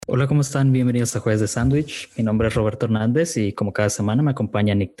Hola, ¿cómo están? Bienvenidos a Jueves de Sándwich. Mi nombre es Roberto Hernández y como cada semana me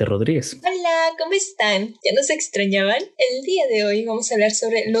acompaña Nick de Rodríguez. Hola, ¿cómo están? ¿Ya nos extrañaban? El día de hoy vamos a hablar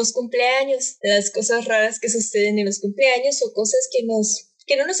sobre los cumpleaños, las cosas raras que suceden en los cumpleaños o cosas que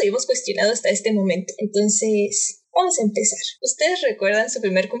no nos habíamos cuestionado hasta este momento. Entonces, vamos a empezar. ¿Ustedes recuerdan su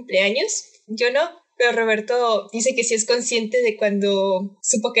primer cumpleaños? Yo no. Pero Roberto dice que sí es consciente de cuando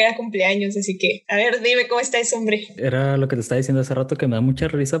supo que era cumpleaños, así que, a ver, dime cómo está ese hombre. Era lo que te estaba diciendo hace rato que me da mucha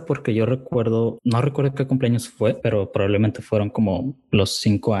risa porque yo no recuerdo qué cumpleaños fue, pero probablemente fueron como los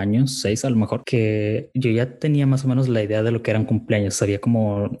 5 años, 6 a lo mejor, que yo ya tenía más o menos la idea de lo que eran cumpleaños, sabía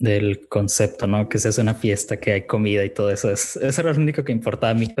como del concepto, ¿no? Que se hace una fiesta, que hay comida y todo eso. Eso era lo único que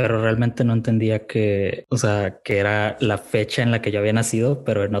importaba a mí, pero realmente no entendía que era la fecha en la que yo había nacido,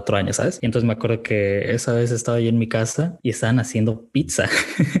 pero en otro año, ¿sabes? Y entonces me acuerdo que esa vez estaba yo en mi casa y estaban haciendo pizza.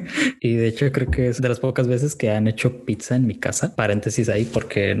 Y de hecho creo que es de las pocas veces que han hecho pizza en mi casa. Paréntesis ahí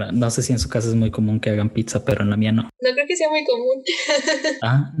porque no sé si en su casa es muy común que hagan pizza, pero en la mía no. No creo que sea muy común.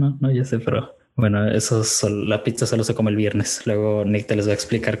 No, ya sé, pero bueno, la pizza solo se come el viernes. Luego Nick te les va a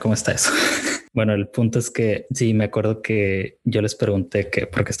explicar cómo está eso. Bueno, el punto es que sí, me acuerdo que yo les pregunté que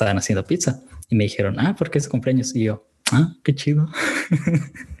por qué estaban haciendo pizza y me dijeron, porque es su cumpleaños. Y yo, qué chido.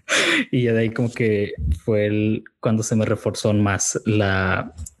 Y ya de ahí como que fue cuando se me reforzó más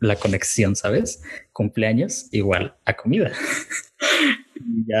la conexión, ¿sabes? Cumpleaños igual a comida.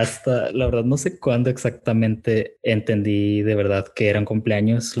 Y ya hasta, la verdad, no sé cuándo exactamente entendí de verdad que eran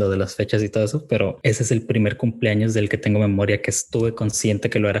cumpleaños, lo de las fechas y todo eso, pero ese es el primer cumpleaños del que tengo memoria que estuve consciente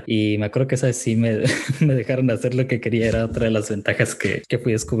que lo era. Y me acuerdo que esa vez sí me dejaron hacer lo que quería, era otra de las ventajas que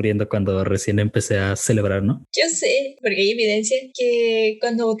fui descubriendo cuando recién empecé a celebrar, ¿no? Yo sé, porque hay evidencia que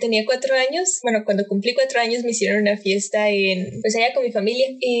cuando tenía 4 años, bueno, cuando cumplí 4 años me hicieron una fiesta pues allá con mi familia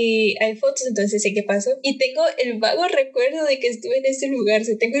y hay fotos, entonces sé qué pasó. Y tengo el vago recuerdo de que estuve en ese lugar, o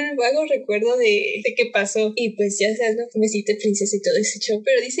sea, tengo el vago recuerdo de qué pasó. Y pues ya sabes, ¿no? Me hiciste princesa y todo ese show.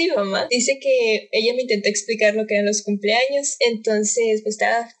 Pero dice mi mamá, dice que ella me intentó explicar lo que eran los cumpleaños, entonces pues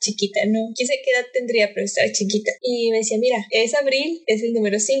estaba chiquita, ¿no? Quién sabe qué edad tendría, pero estaba chiquita. Y me decía, mira, es abril, es el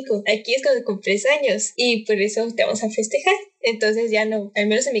número 5, aquí es cuando cumples años y por eso te vamos a festejar. Entonces ya no, al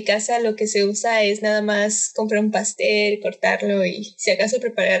menos en mi casa lo que se usa es nada más comprar un pastel, cortarlo y si acaso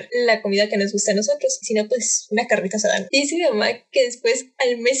preparar la comida que nos gusta a nosotros. Si no, pues una carnita asada. Dice mi mamá que después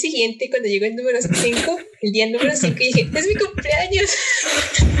al mes siguiente, cuando llegó el número 5, el día número 5, dije, es mi cumpleaños.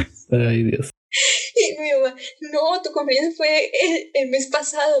 Ay, Dios. Y mi mamá, no, tu cumpleaños fue el mes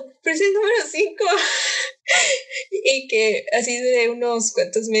pasado, pero es el número 5. Y que así de unos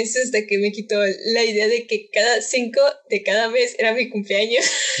cuantos meses hasta que me quitó la idea de que cada 5 de cada mes era mi cumpleaños.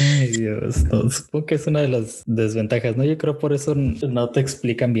 Ay, Dios, no, supongo que es una de las desventajas, ¿no? Yo creo por eso no te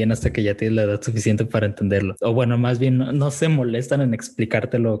explican bien hasta que ya tienes la edad suficiente para entenderlo. O bueno, más bien no se molestan en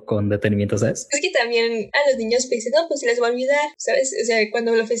explicártelo con detenimiento, ¿sabes? Es que también a los niños pues dicen, no, pues se les va a olvidar, ¿sabes? O sea,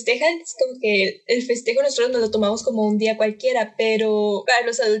 cuando lo festejan, es como que el festejo nosotros nos lo tomamos como un día cualquiera, pero para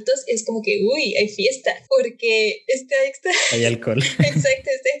los adultos es como que, uy, hay fiesta, porque Hay alcohol. Exacto,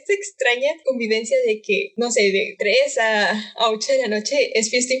 esta extraña convivencia de que, no sé, de 3 a 8 de la noche es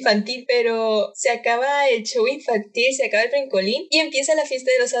fiesta infantil, pero se acaba el show infantil, se acaba el brincolín y empieza la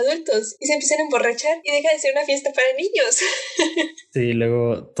fiesta de los adultos y se empiezan a emborrachar y deja de ser una fiesta para niños. Sí,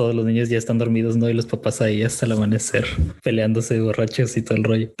 luego todos los niños ya están dormidos, ¿no? Y los papás ahí hasta el amanecer peleándose borrachos y todo el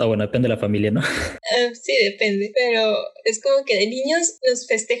rollo. Bueno, depende de la familia, ¿no? Sí, depende, pero es como que de niños nos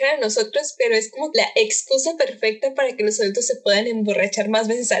festejan a nosotros, pero es como la excusa perfecta para que los adultos se puedan emborrachar más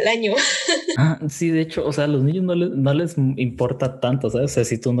veces al año. Sí, de hecho, o sea, a los niños no les importa tanto, ¿sabes? O sea,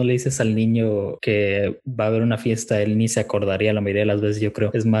 si tú no le dices al niño que va a haber una fiesta, él ni se acordaría la mayoría de las veces, yo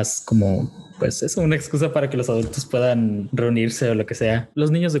creo. Es más como, pues, es una excusa para que los adultos puedan reunirse o lo que sea.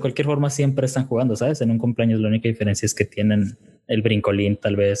 Los niños de cualquier forma siempre están jugando, ¿sabes? En un cumpleaños la única diferencia es que tienen el brincolín,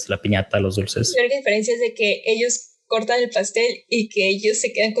 tal vez, la piñata, los dulces. La única diferencia es de que ellos cortan el pastel y que ellos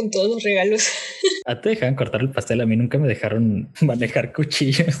se quedan con todos los regalos. Te dejan cortar el pastel. A mí nunca me dejaron manejar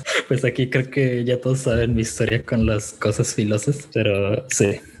cuchillos. Pues aquí creo que ya todos saben mi historia con las cosas filosas, pero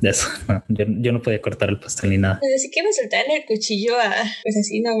sí, eso. No, yo no podía cortar el pastel ni nada. Pues así que me soltaban el cuchillo pues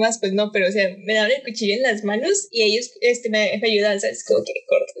así nomás, pues no, pero o sea, me daban el cuchillo en las manos y ellos me ayudaban, ¿sabes? Como que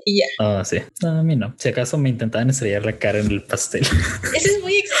corto y ya. Sí. No, a mí no. Si acaso me intentaban estrellar la cara en el pastel. Eso es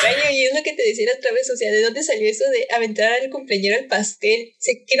muy extraño y es lo que te decía otra vez, o sea, ¿de dónde salió eso de aventar al cumpleañero al pastel? O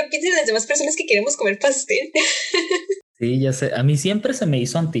sea, ¿qué no piensan las demás personas que queremos comer pastel? Sí, ya sé. A mí siempre se me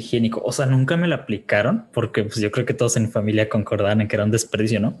hizo antihigiénico. O sea, nunca me lo aplicaron porque pues, yo creo que todos en mi familia concordaban en que era un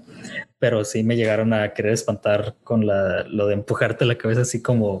desperdicio, ¿no? Pero sí me llegaron a querer espantar con lo de empujarte la cabeza así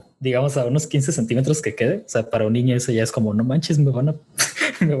como, digamos, a unos 15 centímetros que quede. O sea, para un niño eso ya es como, no manches,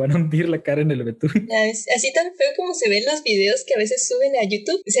 me van a hundir la cara en el betún. Así tan feo como se ven los videos que a veces suben a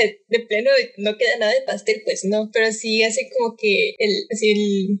YouTube. O sea, de pleno no queda nada de pastel, pues no. Pero sí hace como que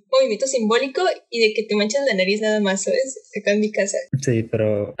el movimiento simbólico y de que te manchas la nariz nada más, ¿sabes? Acá en mi casa. Sí,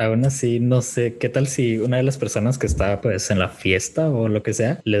 pero aún así no sé qué tal si una de las personas que está pues en la fiesta o lo que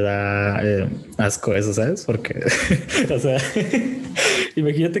sea le da asco eso, ¿sabes? Porque, o sea,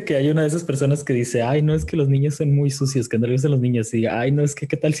 imagínate que hay una de esas personas que dice, ay, no, es que los niños son muy sucios, que no le gustan los niños. Y ay, no, es que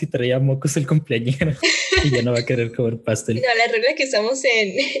qué tal si traía mocos el cumpleañero y ya no va a querer comer pastel. No, la regla que usamos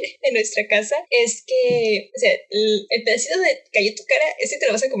en nuestra casa es que, o sea, el pedacito de cayó tu cara, ese te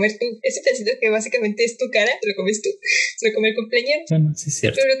lo vas a comer tú. Ese pedacito que básicamente es tu cara, te lo comes tú. Se lo come el cumpleañero. Bueno, sí es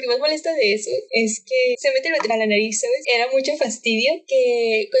cierto. Pero lo que más molesta de eso es que se mete a la nariz, ¿sabes? Era mucho fastidio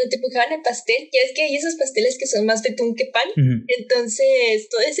que cuando te empujaban el pastel, ya es que hay esos pasteles que son más betún que pan. Entonces,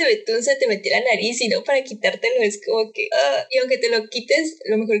 todo ese betún se te metió en la nariz y no para quitártelo es como que... y aunque te lo quites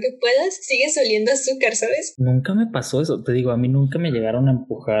lo mejor que puedas, sigues oliendo azúcar, ¿sabes? Nunca me pasó eso. Te digo, a mí nunca me llegaron a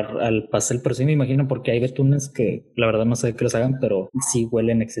empujar al pastel, pero sí me imagino porque hay betunes que la verdad no sé de qué los hagan, pero sí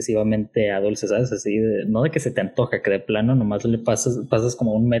huelen excesivamente a dulce, ¿sabes? Así de, no de que se te antoja, que de plano nomás le pasas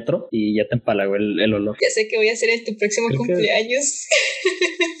como 1 metro y ya te empalagó el olor. Ya sé que voy a hacer en tu próximo cumpleaños.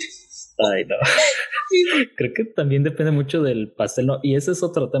 Ay, no. Creo que también depende mucho del pastel, ¿no? Y ese es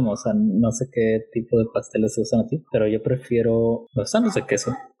otro tema, o sea, no sé qué tipo de pasteles se usan a ti, pero yo prefiero los sándwiches de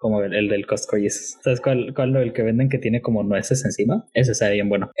queso, como el del Costco y ese. ¿Sabes cuál? El que venden que tiene como nueces encima? Ese está bien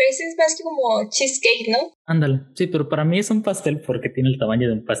bueno. Pero ese es más como cheesecake, ¿no? Ándale, sí, pero para mí es un pastel porque tiene el tamaño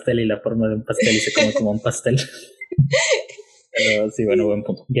de un pastel y la forma de un pastel y se come como un pastel. Pero sí, bueno, buen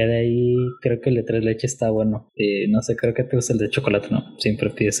punto. Ya de ahí creo que el de 3 leches está bueno. No sé, creo que te gusta el de chocolate, ¿no? Siempre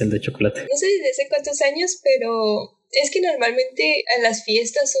pides el de chocolate. No sé desde hace cuántos años, pero es que normalmente a las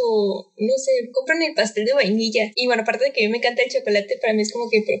fiestas o, no sé, compran el pastel de vainilla. Y bueno, aparte de que a mí me encanta el chocolate, para mí es como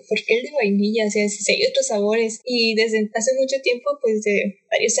que, ¿pero por qué el de vainilla? O sea, si hay otros sabores. Y desde hace mucho tiempo, pues de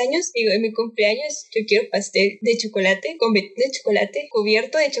varios años, digo, en mi cumpleaños yo quiero pastel de chocolate, con betún de chocolate,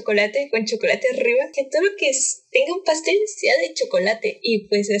 cubierto de chocolate, con chocolate arriba. Que todo lo que tenga un pastel sea de chocolate. Y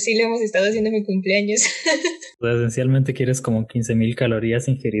pues así lo hemos estado haciendo en mi cumpleaños. O sea, esencialmente quieres como 15,000 calorías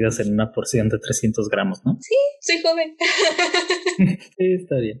ingeridas en una porción de 300 gramos, ¿no? Sí, soy joven. Sí,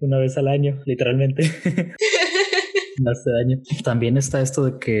 está bien. Una vez al año, literalmente. No hace daño. También está esto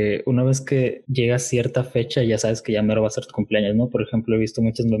de que una vez que llega cierta fecha ya sabes que ya mero va a ser tu cumpleaños, ¿no? Por ejemplo, he visto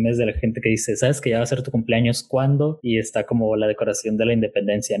muchos memes de la gente que dice, ¿sabes que ya va a ser tu cumpleaños cuándo? Y está como la decoración de la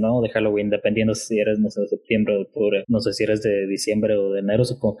independencia, ¿no? De Halloween, dependiendo si eres, no sé, de septiembre o de octubre, no sé si eres de diciembre o de enero,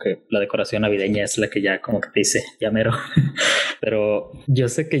 supongo que la decoración navideña es la que ya como que te dice, ya mero. Pero yo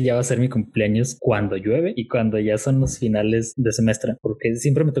sé que ya va a ser mi cumpleaños cuando llueve y cuando ya son los finales de semestre, porque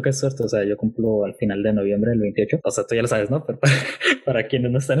siempre me toca suerte, o sea, yo cumplo al final de noviembre, el 28, o sea, tú ya lo sabes, ¿no? Pero para quienes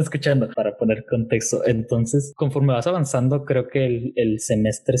no están escuchando, para poner contexto, entonces, conforme vas avanzando, creo que el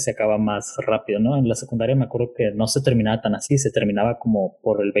semestre se acaba más rápido, ¿no? En la secundaria me acuerdo que no se terminaba tan así, se terminaba como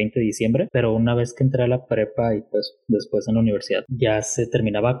por el 20 de diciembre, pero una vez que entré a la prepa y pues después en la universidad, ya se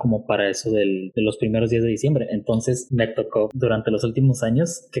terminaba como para eso de los primeros días de diciembre, entonces me tocó durante los últimos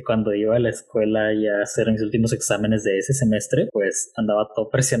años que cuando iba a la escuela y a hacer mis últimos exámenes de ese semestre, pues andaba todo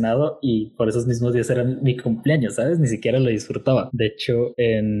presionado y por esos mismos días eran mi cumpleaños, ¿sabes? Ni siquiera lo disfrutaba. De hecho,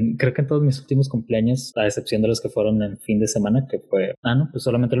 creo que en todos mis últimos cumpleaños, a excepción de los que fueron en fin de semana, que fue, no, pues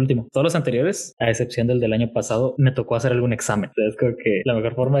solamente el último. Todos los anteriores, a excepción del año pasado, me tocó hacer algún examen. Entonces creo que la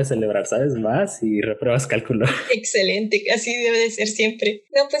mejor forma de celebrar, ¿sabes? Vas y repruebas cálculo. Excelente, así debe de ser siempre.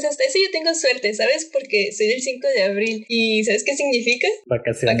 No, pues hasta eso yo tengo suerte, ¿sabes? Porque soy del 5 de abril y ¿sabes qué significa?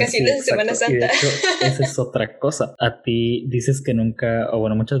 Vacaciones Sí, de Semana Santa. Y de hecho, esa es otra cosa. A ti dices que nunca, o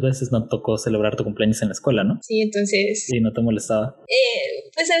bueno, muchas veces no tocó celebrar tu cumpleaños en la escuela, ¿no? Sí, entonces... Sí, no te molestaba.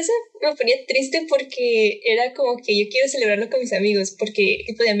 Pues a veces me ponía triste porque era como que yo quiero celebrarlo con mis amigos, porque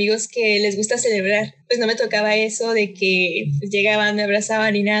tipo de amigos que les gusta celebrar, pues no me tocaba eso de que pues, llegaban, me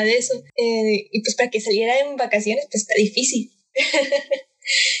abrazaban y nada de eso. Y pues para que saliera en vacaciones, pues está difícil.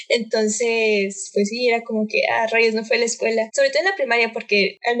 Entonces, pues sí, era como que, rayos, no fue a la escuela. Sobre todo en la primaria,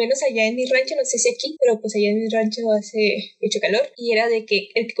 porque al menos allá en mi rancho, no sé si aquí, pero pues allá en mi rancho hace mucho calor. Y era de que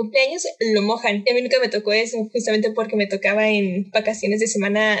el cumpleaños lo mojan. Y a mí nunca me tocó eso, justamente porque me tocaba en vacaciones de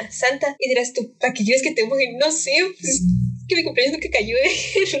Semana Santa. Y dirás tú, ¿para qué quieres que te mojen? No sé, pues que mi cumpleaños nunca cayó,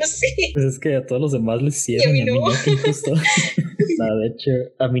 no sé. Pues es que a todos los demás les Y a hicieron mí y a mí no. no, qué injusto. No, de hecho,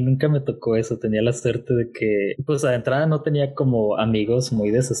 a mí nunca me tocó eso. Tenía la suerte de que, pues a entrada no tenía como amigos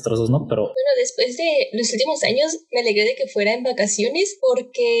muy desastrosos, ¿no? Pero Bueno, después de los últimos años me alegré de que fuera en vacaciones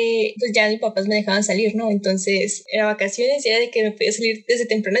porque pues ya mis papás me dejaban salir, ¿no? Entonces era vacaciones y era de que me podía salir desde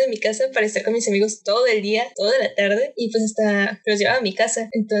temprano de mi casa para estar con mis amigos todo el día, toda la tarde y pues hasta los llevaba a mi casa.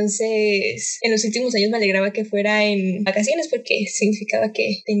 Entonces en los últimos años me alegraba que fuera en vacaciones porque significaba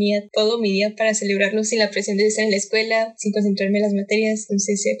que tenía todo mi día para celebrarlo sin la presión de estar en la escuela, sin concentrarme en las materias.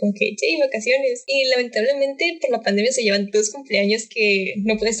 Entonces era como que, sí, vacaciones. Y lamentablemente por la pandemia se llevan 2 cumpleaños que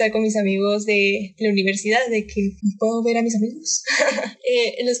no pude estar con mis amigos de la universidad, de que no puedo ver a mis amigos.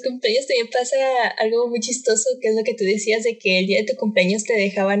 En los cumpleaños también pasa algo muy chistoso, que es lo que tú decías de que el día de tu cumpleaños te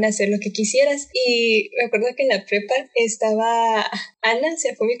dejaban hacer lo que quisieras. Y me acuerdo que en la prepa estaba Ana, o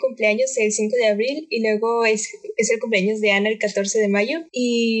sea, fue mi cumpleaños el 5 de abril y luego es el cumpleaños de Ana el 14 de mayo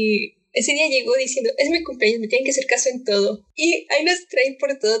y ese día llegó diciendo, es mi cumpleaños, me tienen que hacer caso en todo. Y ahí nos traen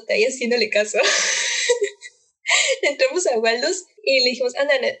por todo, te haciéndole caso. Entramos a Waldos y le dijimos,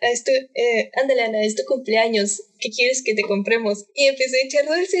 ándale, Ana, es tu cumpleaños, ¿qué quieres que te compremos? Y empecé a echar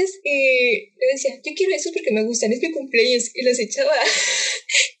dulces y le decía, yo quiero eso porque me gustan, es mi cumpleaños. Y los echaba.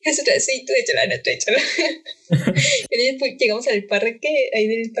 Y nosotros, sí, tú échala, Ana, tú échala. Y después llegamos al parque, ahí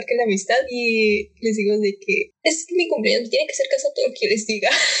del Parque de la Amistad, y les digo de que es mi cumpleaños, tienen que hacer caso a todo lo que yo les diga.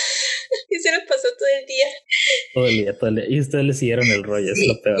 Y se lo pasó todo el día. todo el día, todo el día. Y ustedes le siguieron el rollo, Sí, es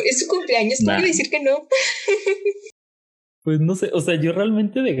lo peor. es su cumpleaños, ¿cómo iba a decir que no? Pues no sé, o sea, yo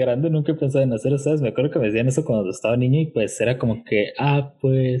realmente de grande nunca he pensado en hacer, ¿sabes? Me acuerdo que me decían eso cuando estaba niño y pues era como que,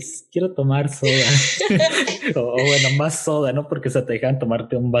 pues quiero tomar soda. o bueno, más soda, ¿no? Porque te dejaban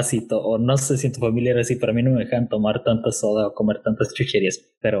tomarte un vasito, o no sé si en tu familia era así, pero a mí no me dejaban tomar tanta soda o comer tantas chucherías,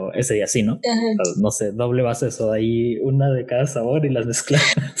 pero ese día sí, ¿no? No sé, doble vaso de soda y una de cada sabor y las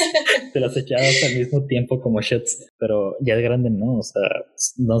mezclabas. Te las echabas al mismo tiempo como shots, pero ya de grande no, o sea,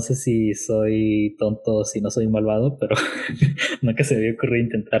 no sé si soy tonto o si no soy malvado, pero nunca se me había ocurrido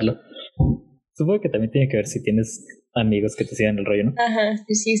intentarlo. Supongo que también tiene que ver si tienes amigos que te sigan el rollo, ¿no? Ajá,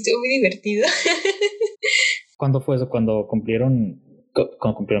 sí, estuvo muy divertido. ¿Cuándo fue eso? ¿Cuando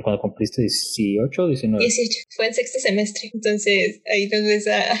cuando cumpliste 18 o 19? 18, fue en sexto semestre, entonces ahí nos ves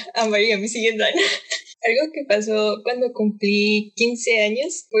a Mario y a mí siguiendo año. Algo que pasó cuando cumplí 15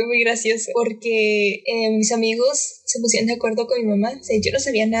 años fue muy gracioso porque mis amigos se pusieron de acuerdo con mi mamá, o sea, yo no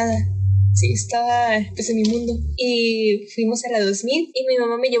sabía nada. Sí, estaba pues en mi mundo y fuimos a la 2000 y mi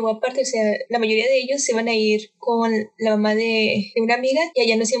mamá me llevó aparte, o sea, la mayoría de ellos se van a ir con la mamá de una amiga y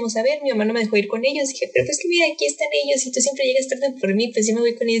allá nos íbamos a ver, mi mamá no me dejó ir con ellos, dije, pero pues que mira, aquí están ellos y tú siempre llegas tarde por mí, pues yo me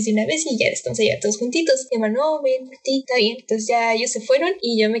voy con ellos de una vez y ya estamos allá todos juntitos. Mi mamá, no, ven por ti, está bien. Entonces ya ellos se fueron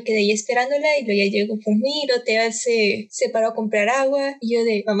y yo me quedé ahí esperándola y luego ya llegó por mí, luego Teo se paró a comprar agua y yo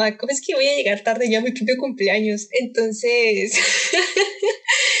de, mamá, ¿cómo es que voy a llegar tarde ya a mi propio cumpleaños? Entonces...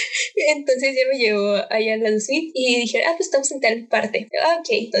 Entonces ya me llevó allá a la 2000 y dije, pues estamos en tal parte. Ok,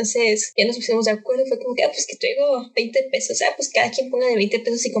 entonces ya nos pusimos de acuerdo. Fue como que, pues que traigo 20 pesos. Pues cada quien ponga de 20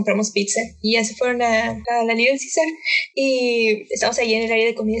 pesos y compramos pizza. Y ya se fueron a la Little Caesar y estamos ahí en el área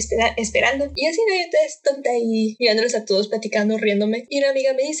de comida esperando. Y así no, yo toda tonta y mirándolos a todos, platicando, riéndome. Y una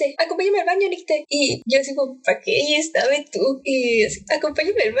amiga me dice, acompáñame al baño, Nicte. Y yo digo, ¿para qué? Y estaba tú. Y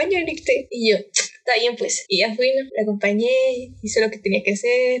acompáñame al baño, Nicte. Y yo, está bien, pues. Y ya fui, ¿no? La acompañé, hice lo que tenía que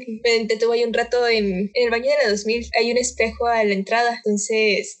hacer. Me detuve ahí un rato en el baño de la 2000. Hay un espejo a la entrada.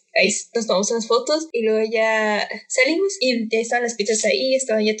 Entonces ahí nos tomamos unas fotos y luego ya salimos y ya estaban las pizzas ahí,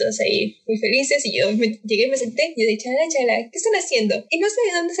 estaban ya todos ahí muy felices y yo llegué y me senté y yo de chala, ¿qué están haciendo? Y no sé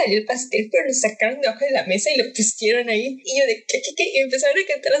de dónde salió el pastel, pero lo sacaron debajo de la mesa y lo pusieron ahí y yo de ¿qué? Y empezaron a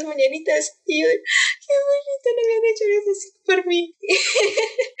cantar las mañanitas y yo de qué bonito, no habían hecho eso así por mí.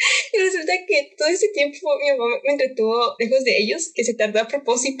 Y resulta que todo ese tiempo mi mamá me entretuvo lejos de ellos, que se tardó a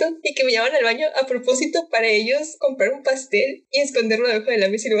propósito y que me llamaban al baño a propósito para ellos comprar un pastel y esconderlo debajo de la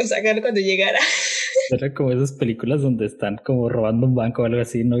mesa y luego sacarlo cuando llegara. Era como esas películas donde están como robando un banco o algo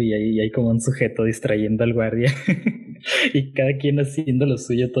así, ¿no? Y ahí hay como un sujeto distrayendo al guardia y cada quien haciendo lo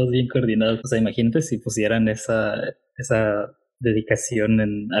suyo, todos bien coordinados. O sea, imagínate si pusieran esa dedicación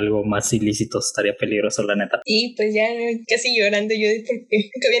en algo más ilícito, estaría peligroso, la neta. Y pues ya casi llorando yo de por qué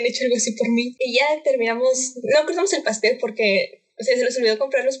nunca habían hecho algo así por mí. Y ya terminamos, no cortamos el pastel porque o sea, se nos olvidó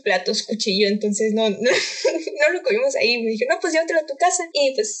comprar los platos, cuchillo, entonces no lo comimos ahí. Me dijo, no, pues llévatelo a tu casa.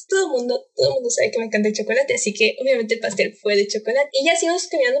 Y pues todo el mundo sabe que me encanta el chocolate, así que obviamente el pastel fue de chocolate. Y ya seguimos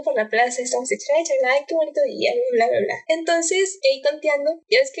caminando por la plaza, estamos de ay, qué bonito día, bla, bla, bla. Entonces, ahí tonteando,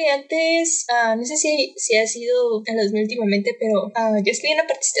 ya es que antes, no sé si ha sido a los míos últimamente, pero yo escribí una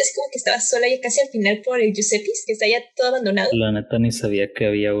partecita así como que estaba sola ya casi al final por el Giuseppe's, que está ya todo abandonado. La neta ni sabía que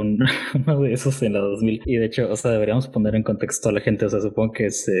había uno de esos en la 2000. Y de hecho, o sea, deberíamos poner en contexto a la gente. O sea, supongo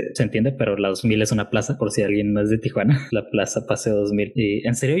que se entiende, pero la 2000 es una plaza, por si alguien no es de Tijuana. La plaza Paseo 2000. ¿Y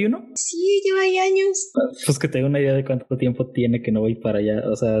en serio hay uno? Sí, lleva ahí años. Pues que tengo una idea de cuánto tiempo tiene que no voy para allá.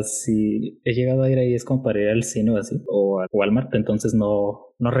 O sea, si he llegado a ir ahí es como para ir al cine o así, o a Walmart, entonces no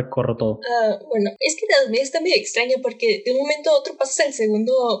recorro todo. Bueno, es que la 2000 está medio extraña porque de un momento a otro pasas al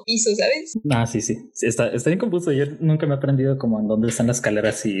segundo piso, ¿sabes? Sí. Está bien confuso. Yo nunca me he aprendido como en dónde están las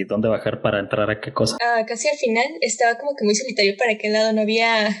escaleras y dónde bajar para entrar a qué cosa. Casi al final estaba como que muy solitario para aquel lado, no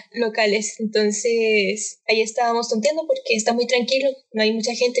había locales. Entonces ahí estábamos tonteando porque está muy tranquilo, no hay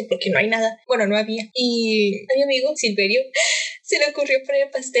mucha gente porque no hay nada. Bueno, no había. Y a mi amigo Silverio se le ocurrió poner el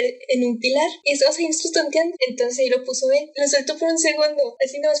pastel en un pilar y estábamos ahí nosotros tonteando. Entonces ahí lo puso bien, lo soltó por un segundo,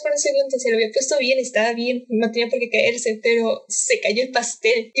 así nada más por un segundo. Se lo había puesto bien, estaba bien, no tenía por qué caerse, pero se cayó el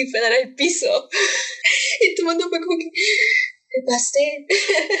pastel y fue a dar al piso. Y todo el mundo fue como que el pastel.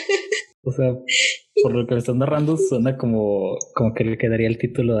 O sea, por lo que me estás narrando, suena como que le quedaría el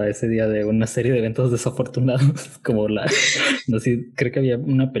título a ese día de una serie de eventos desafortunados. Como no sé, creo que había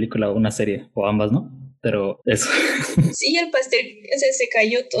una película o una serie, o ambas, ¿no? Pero eso. Sí, el pastel, o sea, se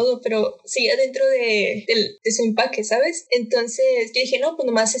cayó todo, pero seguía dentro de su empaque, ¿sabes? Entonces yo dije, no, pues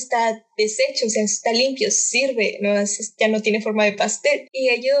nomás está deshecho, o sea, está limpio, sirve, nomás ya no tiene forma de pastel. Y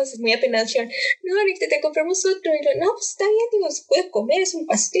ellos muy apenados dijeron, no, ahorita te compramos otro. Y yo, no, pues está bien, digo, se puede comer, es un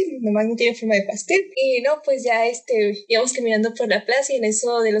pastel, nomás no tiene forma de pastel. Y no, pues ya íbamos caminando por la plaza y en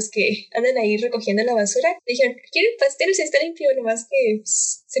eso de los que andan ahí recogiendo la basura, dijeron, ¿quieren pastel? O sea, está limpio, nomás que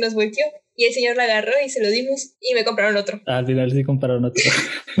se nos volteó. Y el señor lo agarró y se lo dimos y me compraron otro. Al final sí compraron otro.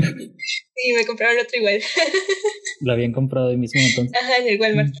 Y me compraron otro igual. Lo habían comprado ahí mismo entonces. Ajá, en el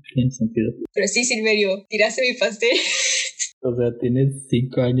Walmart. Tiene sentido. Pero sí, Silverio, tiraste mi pastel. O sea, tiene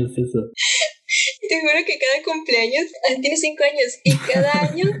 5 años eso. Te juro que cada cumpleaños, tiene 5 años y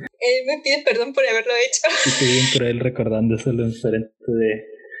cada año él me pide perdón por haberlo hecho. Estoy bien cruel recordándoselo enfrente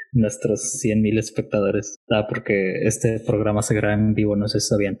de nuestros 100,000 espectadores. Porque este programa se graba en vivo, no sé si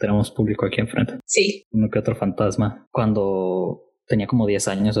sabían, tenemos público aquí enfrente. Sí. Uno que otro fantasma. Cuando tenía como 10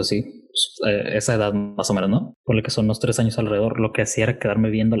 años o así, esa edad más o menos, ¿no? Por lo que son unos 3 años alrededor, lo que hacía era quedarme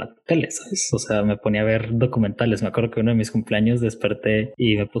viendo la tele, ¿sabes? O sea, me ponía a ver documentales. Me acuerdo que uno de mis cumpleaños desperté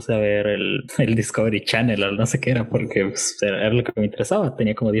y me puse a ver el Discovery Channel o no sé qué era, porque pues, era lo que me interesaba.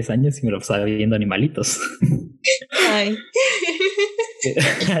 Tenía como 10 años y me lo pasaba viendo animalitos. Ay.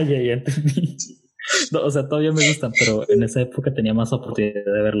 Ya entendí. No, o sea, todavía me gustan, pero en esa época tenía más oportunidad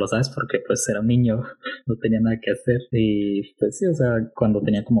de verlo, ¿sabes? Porque pues era un niño, no tenía nada que hacer. Y pues sí, o sea, cuando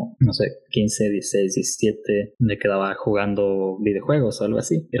tenía como, no sé, 15, 16, 17, me quedaba jugando videojuegos o algo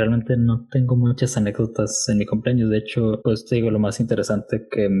así. Y realmente no tengo muchas anécdotas en mi cumpleaños. De hecho, pues te digo, lo más interesante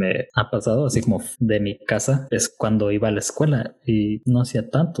que me ha pasado, así como de mi casa, es cuando iba a la escuela y no hacía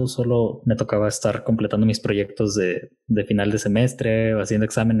tanto, solo me tocaba estar completando mis proyectos de final de semestre o haciendo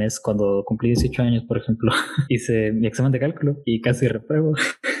exámenes. Cuando cumplí 18 años, por ejemplo, hice mi examen de cálculo y casi repruebo.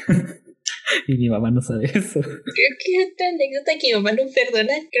 Y mi mamá no sabe eso. Creo que otra anécdota que mi mamá no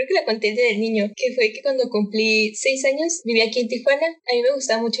perdona, creo que la conté desde niño, que fue que cuando cumplí 6 años, vivía aquí en Tijuana, a mí me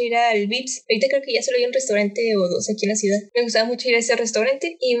gustaba mucho ir al Vips. Ahorita creo que ya solo hay un restaurante o dos aquí en la ciudad. Me gustaba mucho ir a ese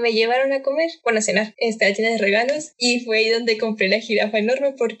restaurante y me llevaron a comer, bueno, a cenar, esta la tienda de regalos, y fue ahí donde compré la jirafa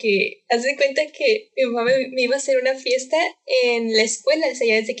enorme porque haz de cuenta que mi mamá me iba a hacer una fiesta en la escuela, o sea,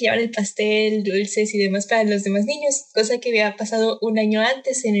 ya desde que llevaban el pastel, dulces y demás para los demás niños, cosa que había pasado un año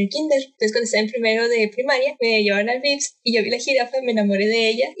antes en el kinder. Entonces cuando estaba en primero de primaria, me llevaron al Vips y yo vi la jirafa, me enamoré de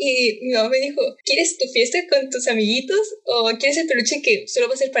ella y mi mamá me dijo, ¿quieres tu fiesta con tus amiguitos o quieres el peluche que solo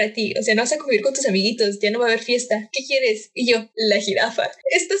va a ser para ti? O sea, no vas a convivir con tus amiguitos, ya no va a haber fiesta. ¿Qué quieres? Y yo, la jirafa.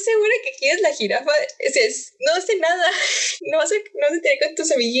 ¿Estás segura que quieres la jirafa? O sea, no hace nada, no vas a tener con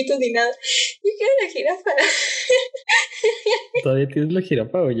tus amiguitos ni nada. Yo quiero la jirafa. ¿Todavía tienes la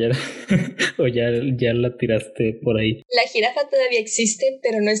jirafa o o ya la tiraste por ahí? La jirafa todavía existe,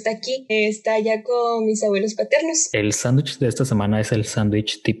 pero no está aquí. Está allá con mis abuelos paternos. El sándwich de esta semana es el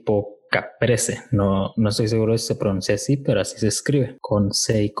sándwich tipo Caprese. No estoy seguro si se pronuncia así, pero así se escribe, con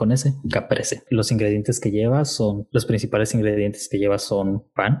C y con S, caprese. Los ingredientes que lleva son, los principales ingredientes que lleva son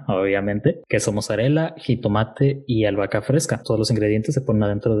pan, obviamente, queso mozzarella, jitomate y albahaca fresca. Todos los ingredientes se ponen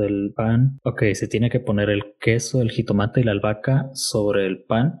adentro del pan. Ok, se tiene que poner el queso, el jitomate y la albahaca sobre el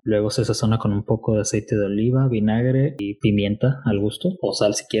pan. Luego se sazona con un poco de aceite de oliva, vinagre y pimienta al gusto, o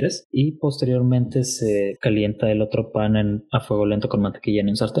sal si quieres. Y posteriormente se calienta el otro pan a fuego lento con mantequilla en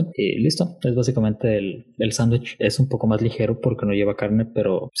un sartén. Y listo, es básicamente el sándwich. Es un poco más ligero porque no lleva carne,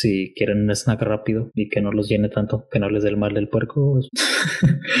 pero si quieren un snack rápido y que no los llene tanto, que no les dé el mal del puerco,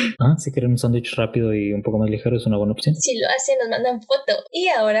 si quieren un sándwich rápido y un poco más ligero, es una buena opción. Si lo hacen, nos mandan foto. Y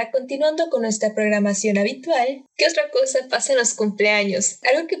ahora, continuando con nuestra programación habitual, ¿qué otra cosa pasa en los cumpleaños?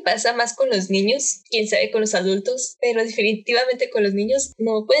 Algo que pasa más con los niños, quién sabe con los adultos, pero definitivamente con los niños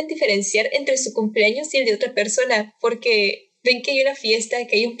no pueden diferenciar entre su cumpleaños y el de otra persona, porque ven que hay una fiesta,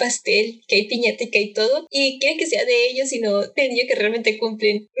 que hay un pastel, que hay piñata y que hay todo, y quieren que sea de ellos y no del niño que realmente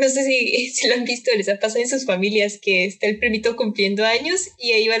cumplen. No sé si lo han visto, les ha pasado en sus familias que está el primito cumpliendo años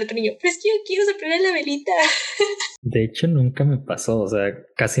y ahí va el otro niño, pero es que yo quiero soplar la velita. De hecho, nunca me pasó, o sea,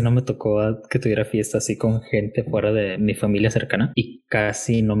 casi no me tocó que tuviera fiestas así con gente fuera de mi familia cercana y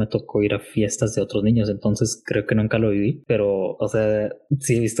casi no me tocó ir a fiestas de otros niños, entonces creo que nunca lo viví, pero, o sea,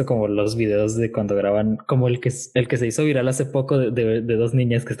 sí he visto como los videos de cuando graban, como el que se hizo viral hace poco de dos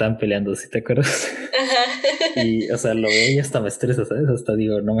niñas que estaban peleando, ¿sí te acuerdas? Ajá. Y, o sea, lo veo y hasta me estresa, ¿sabes? Hasta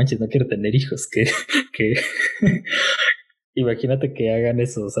digo, no manches, no quiero tener hijos, que imagínate que hagan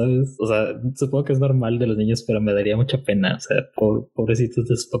eso, ¿sabes? O sea, supongo que es normal de los niños, pero me daría mucha pena, o sea, pobrecitos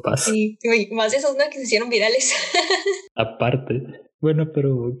de sus papás. Sí, más de esos, ¿no? Que se hicieron virales. Aparte, bueno,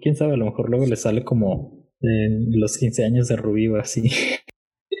 pero quién sabe, a lo mejor luego le sale como en los 15 años de Rubí o así.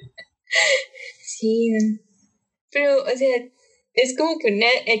 Sí, pero, o sea, es como que una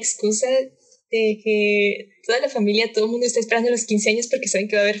excusa de que toda la familia, todo el mundo está esperando los 15 años porque saben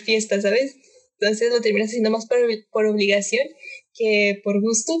que va a haber fiesta, ¿sabes? Entonces lo terminas haciendo más por obligación que por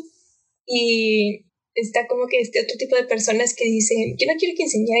gusto. Y está como que este otro tipo de personas que dicen, yo no quiero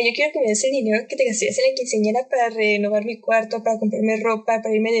quinceañera, yo quiero que me des el dinero que te gastarías en la quinceañera para renovar mi cuarto, para comprarme ropa,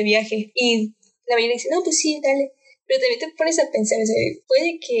 para irme de viaje. Y la mayoría dice, no, pues sí, dale. Pero también te pones a pensar, o sea,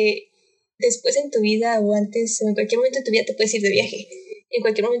 puede que después en tu vida o antes o en cualquier momento de tu vida te puedes ir de viaje. En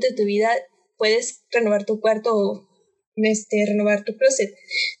cualquier momento de tu vida puedes renovar tu cuarto o renovar tu closet.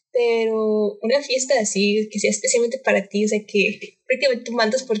 Pero una fiesta así, que sea especialmente para ti, o sea, que prácticamente tú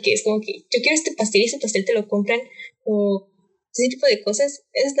mandas porque es como que yo quiero este pastel y ese pastel te lo compran, o ese tipo de cosas,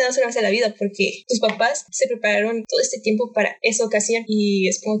 es nada más a la vida porque tus papás se prepararon todo este tiempo para esa ocasión y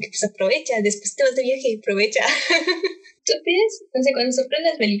es como que pues aprovecha, después te vas de viaje, aprovecha. ¿Tú pides? O sea, cuando soplan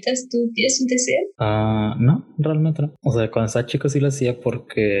las velitas, ¿tú pides un deseo? No, realmente no. O sea, cuando estaba chico sí lo hacía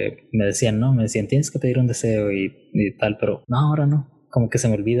porque me decían, tienes que pedir un deseo y tal, pero no, ahora no. Como que se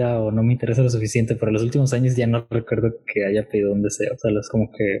me olvida o no me interesa lo suficiente, pero en los últimos años ya no recuerdo que haya pedido un deseo. O sea, es como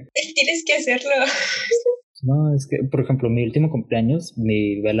que... Tienes que hacerlo. No, es que, por ejemplo, mi último cumpleaños,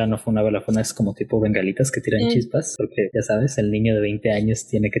 mi vela no fue una vela, fue unas como tipo bengalitas que tiran chispas, porque ya sabes, el niño de 20 años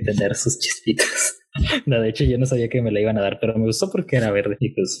tiene que tener sus chispitas. No, de hecho yo no sabía que me la iban a dar, pero me gustó porque era verde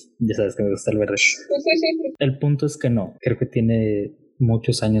y pues ya sabes que me gusta el verde. El punto es que no, creo que tiene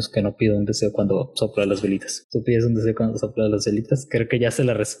muchos años que no pido un deseo cuando soplo las velitas. ¿Tú pides un deseo cuando soplas las velitas? Creo que ya sé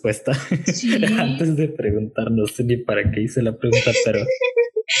la respuesta. Sí. Antes de preguntar, no sé ni para qué hice la pregunta, pero...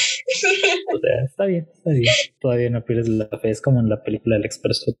 O sea, está bien. Todavía no pierdes la fe. Es como en la película El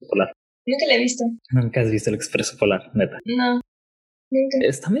Expreso Polar. Nunca la he visto. Nunca has visto El Expreso Polar, neta. No.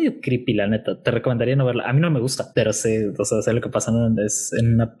 Está medio creepy, la neta. Te recomendaría no verla. A mí no me gusta, pero sé, o sea, sé lo que pasa es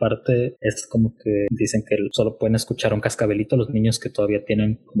en una parte es como que dicen que solo pueden escuchar un cascabelito los niños que todavía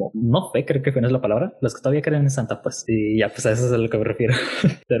tienen como no fe, creo que fe no es la palabra, los que todavía creen en Santa, pues. Y ya, pues a eso es a lo que me refiero.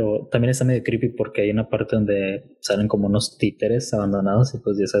 Pero también está medio creepy porque hay una parte donde salen como unos títeres abandonados y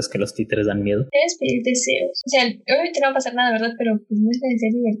pues ya sabes que los títeres dan miedo. Debes pedir deseos. O sea, obviamente no va a pasar nada, ¿verdad? Pero pues no es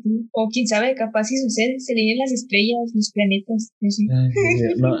necesario divertido. O quién sabe, capaz si sucede, se leen las estrellas, los planetas, no sé.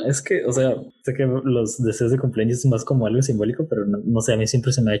 No, es que, o sea, sé que los deseos de cumpleaños es más como algo simbólico, pero no sé, a mí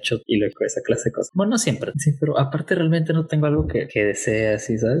siempre se me ha hecho y loco esa clase de cosas. Bueno, no siempre, sí, pero aparte realmente no tengo algo que desee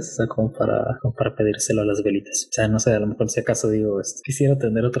así, ¿sabes? O sea, como para pedírselo a las velitas. O sea, no sé, a lo mejor si acaso digo, quisiera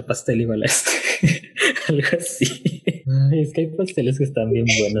tener otro pastel igual a algo así. Ay, es que hay pasteles que están bien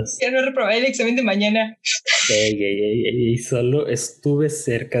buenos. Ya no reprobé el examen de mañana. Y solo estuve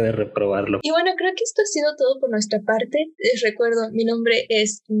cerca de reprobarlo. Y bueno, creo que esto ha sido todo por nuestra parte. Les recuerdo, mi nombre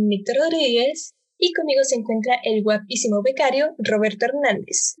es Víctor Rodríguez Y conmigo se encuentra el guapísimo becario Roberto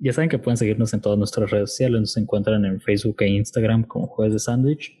Hernández. Ya saben que pueden seguirnos en todas nuestras redes sociales. Nos encuentran en Facebook e Instagram como Jueves de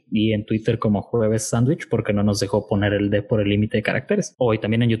Sándwich y en Twitter como Jueves Sándwich porque no nos dejó poner el D por el límite de caracteres. Hoy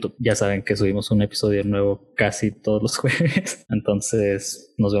también en YouTube. Ya saben que subimos un episodio nuevo casi todos los jueves.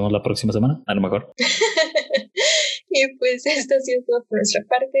 Entonces nos vemos la próxima semana, a lo mejor. Y pues esto ha sido todo por nuestra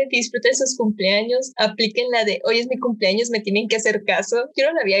parte. Disfruten sus cumpleaños, apliquen la de hoy es mi cumpleaños, me tienen que hacer caso. Yo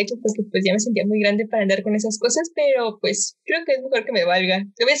no lo había hecho porque pues ya me sentía muy grande para andar con esas cosas, pero pues creo que es mejor que me valga.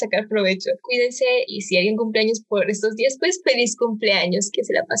 Le voy a sacar provecho. Cuídense y si alguien cumpleaños por estos días, pues feliz cumpleaños, que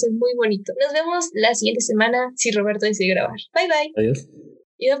se la pasen muy bonito. Nos vemos la siguiente semana si Roberto decide grabar. Bye bye. Adiós.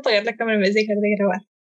 Iba a apagar la cámara en vez de dejar de grabar.